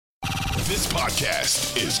This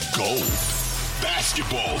podcast is gold.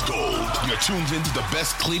 Basketball gold. You're tuned into the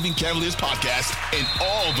best Cleveland Cavaliers podcast in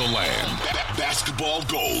all the land. Basketball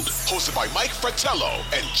gold. Hosted by Mike Fratello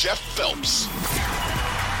and Jeff Phelps.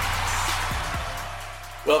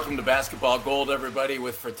 Welcome to Basketball Gold, everybody,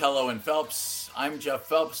 with Fratello and Phelps. I'm Jeff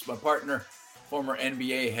Phelps, my partner, former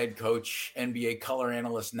NBA head coach, NBA color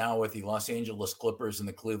analyst, now with the Los Angeles Clippers and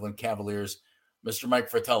the Cleveland Cavaliers. Mr. Mike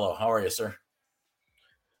Fratello, how are you, sir?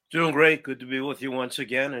 Doing great. Good to be with you once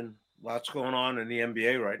again, and lots going on in the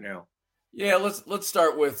NBA right now. Yeah, let's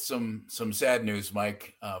start with some sad news,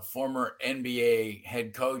 Mike. Former NBA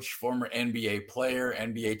head coach, former NBA player,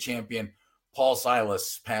 NBA champion, Paul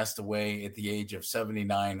Silas passed away at the age of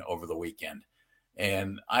 79 over the weekend.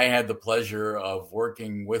 And I had the pleasure of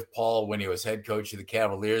working with Paul when he was head coach of the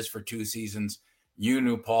Cavaliers for 2 seasons. You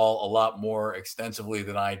knew Paul a lot more extensively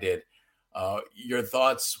than I did. Your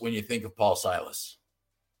thoughts when you think of Paul Silas?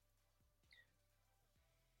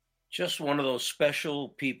 Just one of those special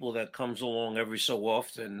people that comes along every so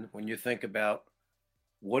often when you think about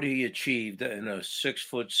what he achieved in a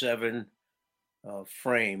 6'7"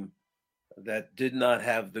 frame that did not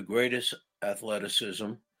have the greatest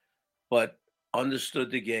athleticism, but understood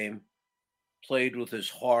the game, played with his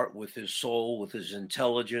heart, with his soul, with his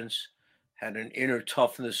intelligence, had an inner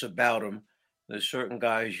toughness about him. There's certain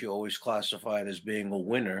guys you always classified as being a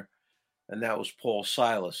winner, and that was Paul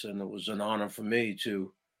Silas. And it was an honor for me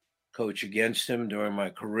to coach against him during my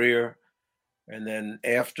career. And then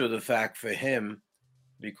after the fact for him,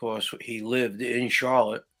 because he lived in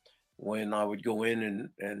Charlotte, when I would go in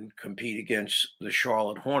and compete against the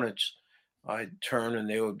Charlotte Hornets, I'd turn and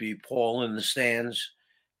there would be Paul in the stands.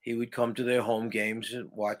 He would come to their home games and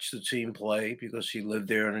watch the team play because he lived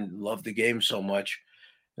there and loved the game so much.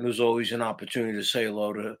 And there was always an opportunity to say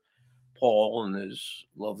hello to Paul and his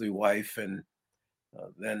lovely wife. And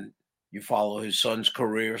then you follow his son's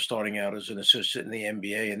career, starting out as an assistant in the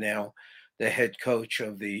NBA and now the head coach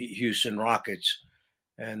of the Houston Rockets.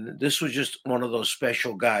 And this was just one of those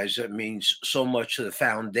special guys that means so much to the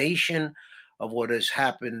foundation of what has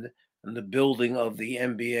happened in the building of the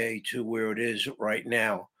NBA to where it is right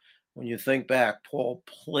now. When you think back, Paul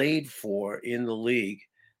played for in the league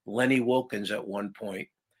Lenny Wilkins at one point.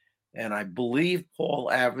 And I believe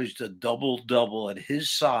Paul averaged a double-double at his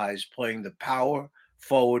size, playing the power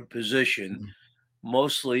forward position,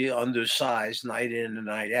 mostly undersized night in and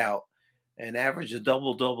night out, and averaged a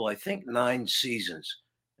double-double, I think, 9 seasons.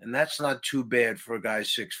 And that's not too bad for a guy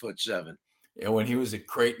 6'7". Yeah, when he was at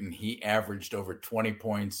Creighton, he averaged over 20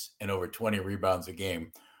 points and over 20 rebounds a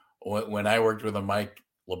game. When I worked with him, Mike,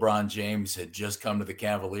 LeBron James had just come to the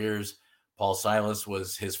Cavaliers. Paul Silas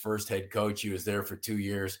was his first head coach. He was there for 2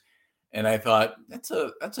 years. And I thought, that's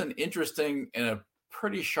an interesting and a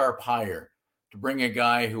pretty sharp hire to bring a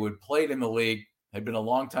guy who had played in the league, had been a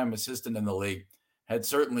longtime assistant in the league, had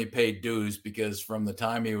certainly paid dues because from the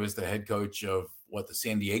time he was the head coach of the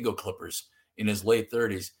San Diego Clippers in his late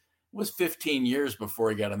 30s, it was 15 years before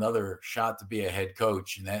he got another shot to be a head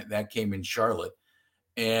coach. And that came in Charlotte.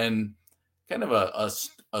 And kind of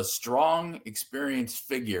a strong, experienced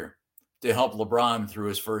figure to help LeBron through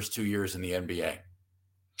his first 2 years in the NBA.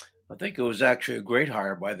 I think it was actually a great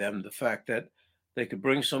hire by them, the fact that they could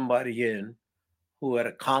bring somebody in who had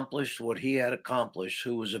accomplished what he had accomplished,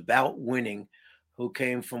 who was about winning, who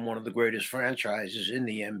came from one of the greatest franchises in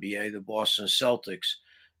the NBA, the Boston Celtics,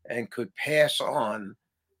 and could pass on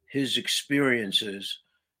his experiences.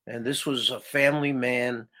 And this was a family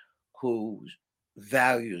man whose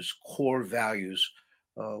core values,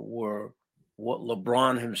 were what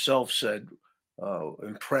LeBron himself said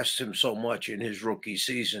impressed him so much in his rookie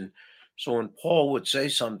season. So when Paul would say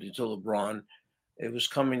something to LeBron, it was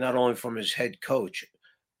coming not only from his head coach,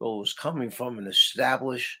 but it was coming from an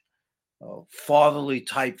established, fatherly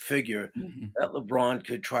type figure that LeBron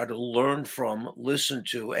could try to learn from, listen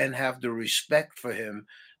to, and have the respect for him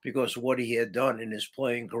because of what he had done in his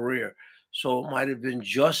playing career. So it might have been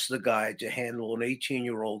just the guy to handle an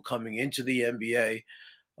 18-year-old coming into the NBA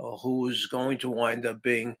who was going to wind up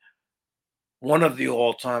being one of the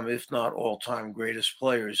all-time, if not all-time greatest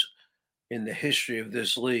players in the history of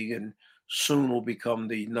this league, and soon will become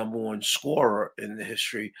the number one scorer in the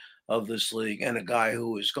history of this league, and a guy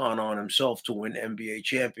who has gone on himself to win NBA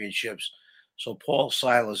championships. So Paul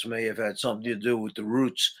Silas may have had something to do with the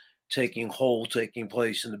roots taking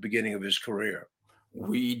place in the beginning of his career.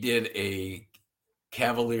 We did a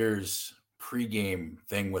Cavaliers pregame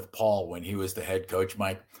thing with Paul when he was the head coach,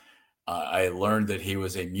 Mike. I learned that he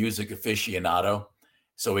was a music aficionado.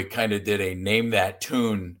 So we kind of did a name that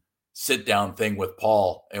tune sit down thing with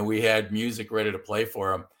Paul, and we had music ready to play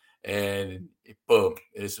for him. and boom,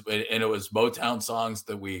 and it was Motown songs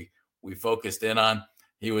that we focused in on.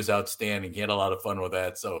 He was outstanding. He had a lot of fun with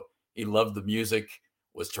that. So he loved the music,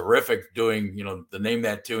 was terrific doing, the Name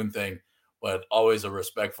That Tune thing, but always a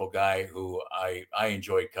respectful guy who I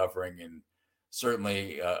enjoyed covering, and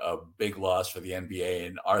certainly a big loss for the NBA.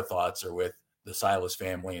 And our thoughts are with the Silas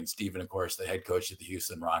family and Stephen, of course, the head coach of the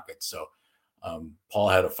Houston Rockets. So Paul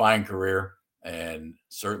had a fine career, and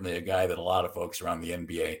certainly a guy that a lot of folks around the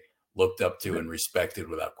NBA looked up to and respected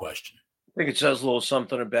without question. I think it says a little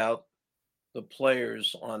something about the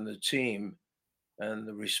players on the team and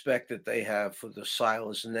the respect that they have for the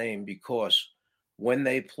Silas name, because when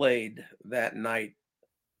they played that night,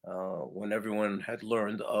 when everyone had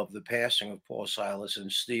learned of the passing of Paul Silas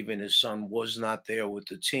and Stephen, his son, was not there with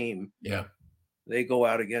the team, Yeah, they go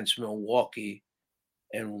out against Milwaukee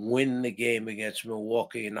and win the game against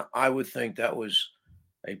Milwaukee. And I would think that was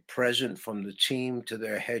a present from the team to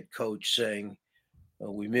their head coach saying,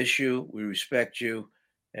 we miss you, we respect you,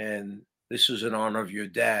 and this is in honor of your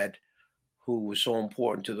dad, who was so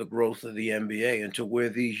important to the growth of the NBA and to where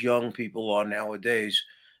these young people are nowadays,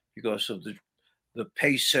 because of the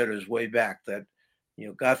pace setters way back that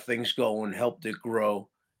got things going, helped it grow,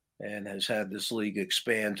 and has had this league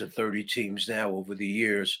expand to 30 teams now over the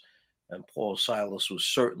years. And Paul Silas was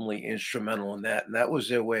certainly instrumental in that. And that was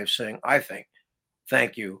their way of saying, I think,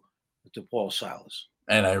 thank you to Paul Silas.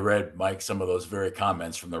 And I read, Mike, some of those very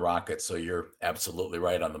comments from the Rockets. So you're absolutely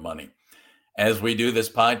right on the money. As we do this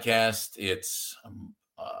podcast, it's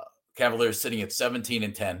Cavaliers sitting at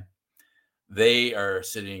 17-10. They are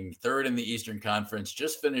sitting third in the Eastern Conference,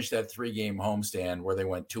 just finished that 3-game homestand where they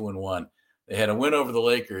went 2-1. They had a win over the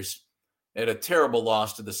Lakers. They had a terrible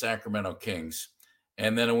loss to the Sacramento Kings,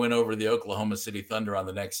 and then a win over the Oklahoma City Thunder on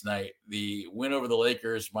the next night. The win over the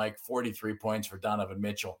Lakers, Mike, 43 points for Donovan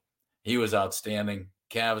Mitchell. He was outstanding.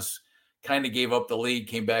 Cavs kind of gave up the lead,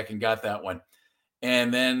 came back and got that one.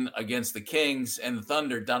 And then against the Kings and the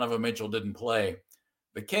Thunder, Donovan Mitchell didn't play.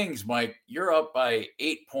 The Kings, Mike, you're up by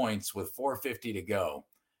 8 points with 4:50 to go.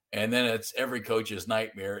 And then it's every coach's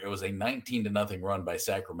nightmare. It was a 19-0 run by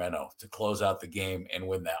Sacramento to close out the game and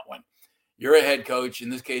win that one. You're a head coach. In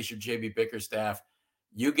this case, you're JB Bickerstaff.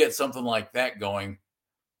 You get something like that going.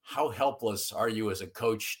 How helpless are you as a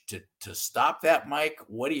coach to stop that, Mike?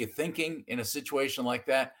 What are you thinking in a situation like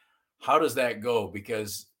that? How does that go?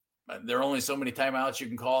 Because there are only so many timeouts you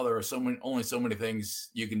can call. There are only so many things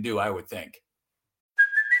you can do, I would think.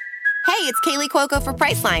 Hey, it's Kaylee Cuoco for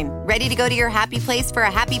Priceline. Ready to go to your happy place for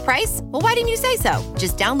a happy price? Well, why didn't you say so?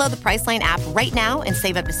 Just download the Priceline app right now and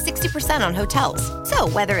save up to 60% on hotels. So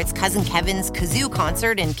whether it's Cousin Kevin's Kazoo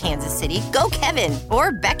Concert in Kansas City, go Kevin,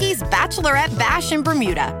 or Becky's Bachelorette Bash in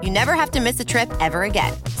Bermuda, you never have to miss a trip ever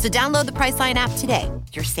again. So download the Priceline app today.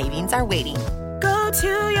 Your savings are waiting. Go to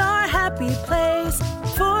your happy place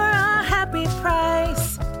for a happy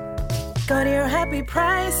price. Go to your happy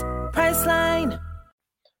price, Priceline.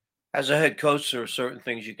 As a head coach, there are certain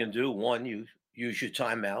things you can do. One, you use your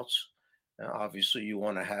timeouts. Now, obviously, you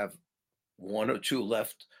want to have 1 or 2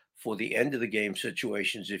 left for the end of the game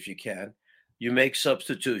situations if you can. You make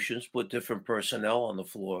substitutions, put different personnel on the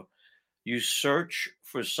floor. You search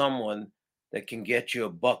for someone that can get you a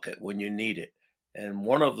bucket when you need it. And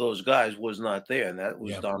one of those guys was not there, and that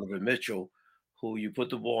was Donovan Mitchell, who you put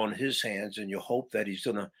the ball in his hands and you hope that he's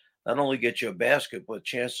going to not only get you a basket, but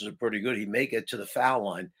chances are pretty good he may get to the foul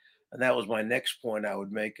line. And that was my next point I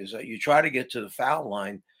would make, is that you try to get to the foul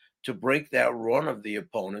line to break that run of the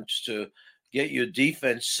opponents, to get your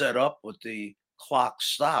defense set up with the clock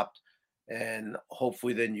stopped. And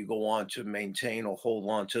hopefully then you go on to maintain or hold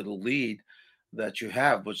on to the lead that you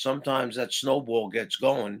have. But sometimes that snowball gets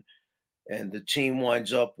going and the team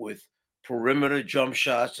winds up with perimeter jump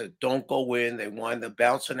shots that don't go in. They wind up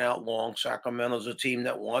bouncing out long. Sacramento's a team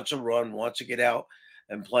that wants to run, wants to get out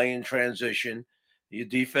and play in transition. Your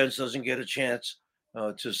defense doesn't get a chance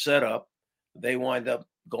to set up. They wind up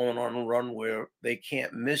going on a run where they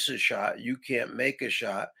can't miss a shot. You can't make a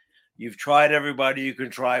shot. You've tried everybody you can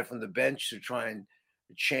try from the bench to try and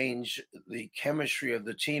change the chemistry of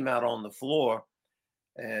the team out on the floor.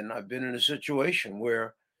 And I've been in a situation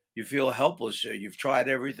where you feel helpless here. You've tried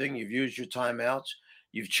everything. You've used your timeouts.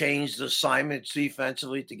 You've changed assignments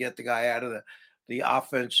defensively to get the guy out of the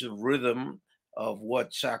offensive rhythm of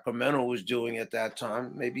what Sacramento was doing at that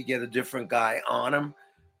time. Maybe get a different guy on him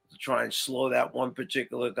to try and slow that one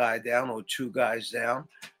particular guy down or 2 guys down.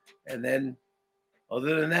 And then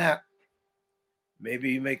other than that,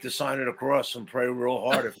 maybe you make the sign of the cross and pray real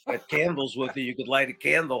hard. If you got candles with you, you could light a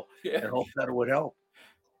candle and hope that it would help.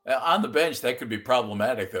 On the bench, that could be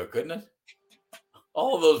problematic, though, couldn't it?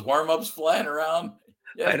 All of those warm-ups flying around.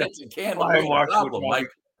 Yeah, that's a can of Fire real marshal problem, Mike.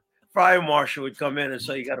 Fire marshal would come in and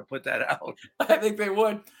say, you got to put that out. I think they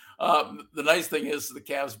would. The nice thing is the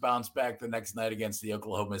Cavs bounced back the next night against the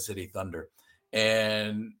Oklahoma City Thunder.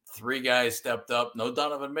 And 3 guys stepped up. No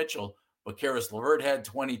Donovan Mitchell, but Karis LeVert had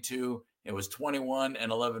 22. It was 21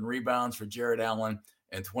 and 11 rebounds for Jared Allen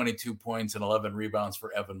and 22 points and 11 rebounds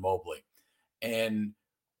for Evan Mobley. And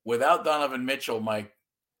without Donovan Mitchell, Mike,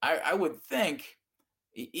 I would think,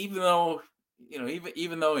 even though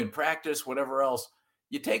in practice, whatever else,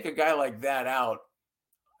 you take a guy like that out,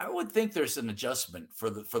 I would think there's an adjustment for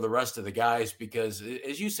the rest of the guys, because,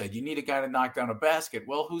 as you said, you need a guy to knock down a basket.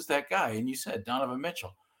 Well, who's that guy? And you said Donovan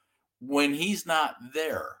Mitchell. When he's not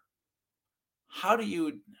there, how do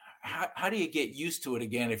you get used to it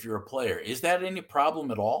again if you're a player? Is that any problem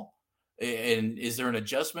at all? And is there an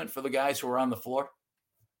adjustment for the guys who are on the floor?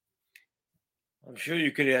 I'm sure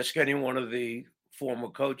you could ask any one of the former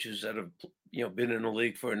coaches that have been in the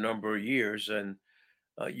league for a number of years, and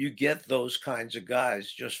you get those kinds of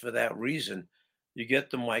guys just for that reason. You get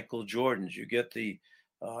the Michael Jordans, you get the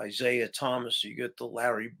Isaiah Thomas, you get the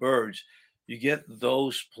Larry Birds, you get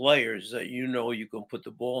those players that you can put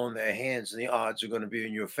the ball in their hands and the odds are going to be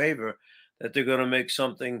in your favor, that they're going to make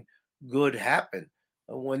something good happen.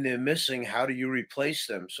 And when they're missing, how do you replace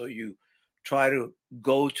them? So you try to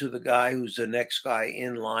go to the guy who's the next guy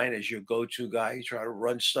in line as your go-to guy. You try to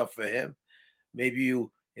run stuff for him. Maybe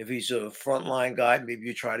if he's a frontline guy, maybe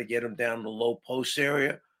you try to get him down the low post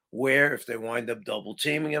area, where if they wind up double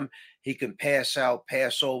teaming him, he can pass out,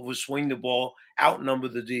 pass over, swing the ball, outnumber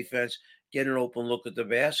the defense, get an open look at the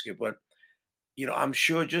basket. But, I'm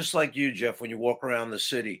sure, just like you, Jeff, when you walk around the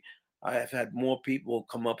city, I have had more people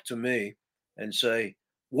come up to me and say,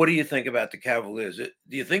 what do you think about the Cavaliers? Do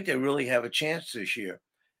you think they really have a chance this year?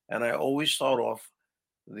 And I always start off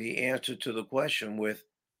the answer to the question with,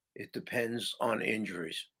 it depends on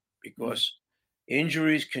injuries, because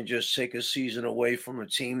injuries can just take a season away from a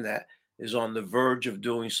team that is on the verge of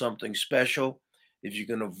doing something special. If you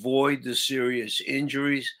can avoid the serious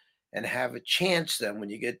injuries and have a chance then when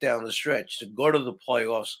you get down the stretch to go to the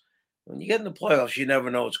playoffs, when you get in the playoffs, you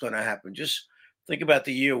never know what's going to happen. Just think about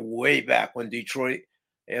the year way back when Detroit,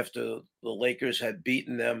 after the Lakers had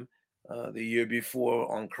beaten them the year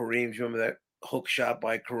before on Kareem's. Remember that hook shot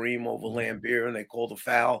by Kareem over Lambeer, and they called a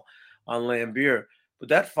foul on Lambeer. But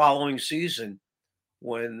that following season,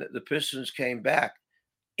 when the Pistons came back,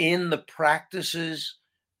 in the practices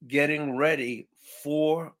getting ready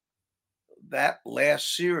for that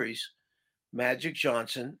last series, Magic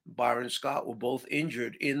Johnson, Byron Scott were both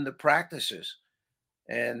injured in the practices.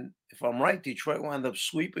 And if I'm right, Detroit wound up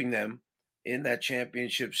sweeping them in that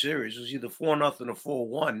championship series. It was either 4-0 or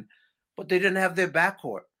 4-1, but they didn't have their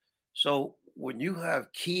backcourt. So when you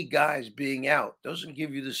have key guys being out, doesn't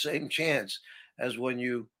give you the same chance as when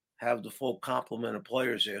you have the full complement of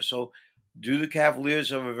players there. So do the Cavaliers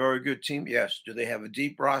have a very good team? Yes. Do they have a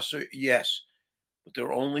deep roster? Yes. But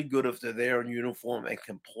they're only good if they're there in uniform and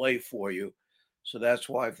can play for you. So that's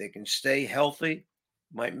why, if they can stay healthy,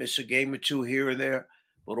 might miss a game or two here or there,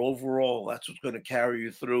 but overall, that's what's going to carry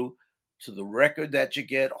you through to the record that you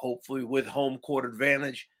get, hopefully with home court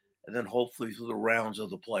advantage, and then hopefully through the rounds of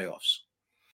the playoffs.